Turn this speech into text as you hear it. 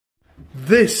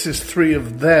This is 3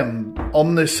 of them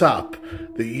on this app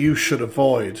that you should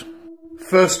avoid.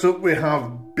 First up we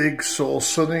have Big Soul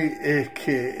Sunny,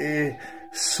 aka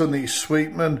Sunny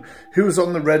Sweetman, who was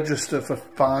on the register for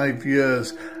 5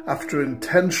 years after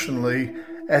intentionally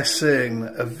essaying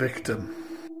a victim.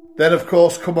 Then of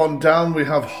course, come on down, we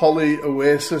have Holly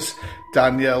Oasis,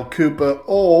 Danielle Cooper,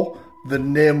 or the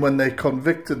name when they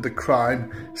convicted the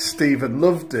crime, Stephen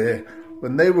Loveday,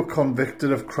 when they were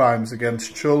convicted of crimes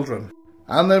against children.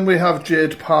 And then we have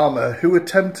Jade Palmer, who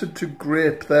attempted to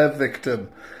grape their victim.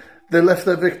 They left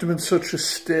their victim in such a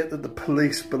state that the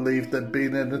police believed there'd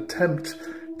been an attempt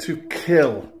to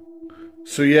kill.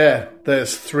 So yeah,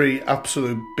 there's 3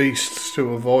 absolute beasts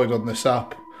to avoid on this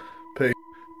app. Peace.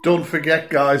 Don't forget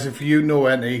guys, if you know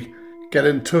any, get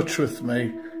in touch with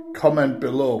me, comment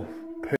below.